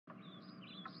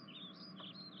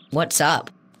What's up,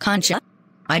 Concha?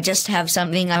 I just have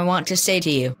something I want to say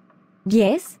to you.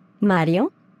 Yes,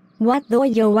 Mario? What do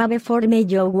you have for me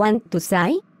you want to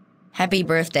say? Happy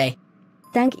birthday.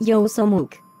 Thank you so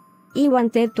much. I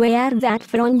wanted to hear that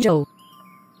from you.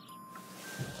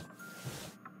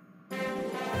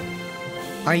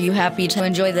 Are you happy to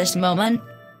enjoy this moment?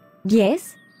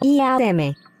 Yes, I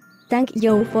am. Thank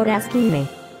you for asking me.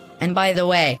 And by the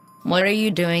way, what are you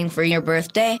doing for your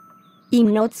birthday?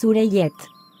 I'm not sure yet.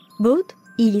 But,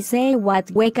 I say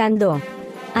what we can do.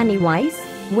 Anyways,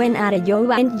 when are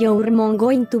you and your mom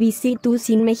going to visit us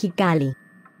in Mexicali?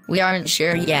 We aren't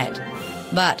sure yet.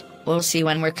 But, we'll see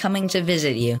when we're coming to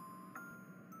visit you.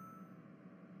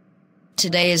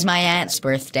 Today is my aunt's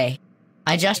birthday.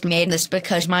 I just made this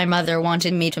because my mother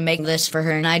wanted me to make this for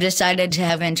her and I decided to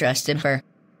have interest in her.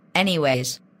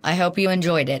 Anyways, I hope you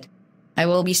enjoyed it. I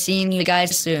will be seeing you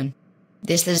guys soon.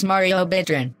 This is Mario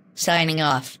Buitron, signing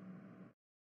off.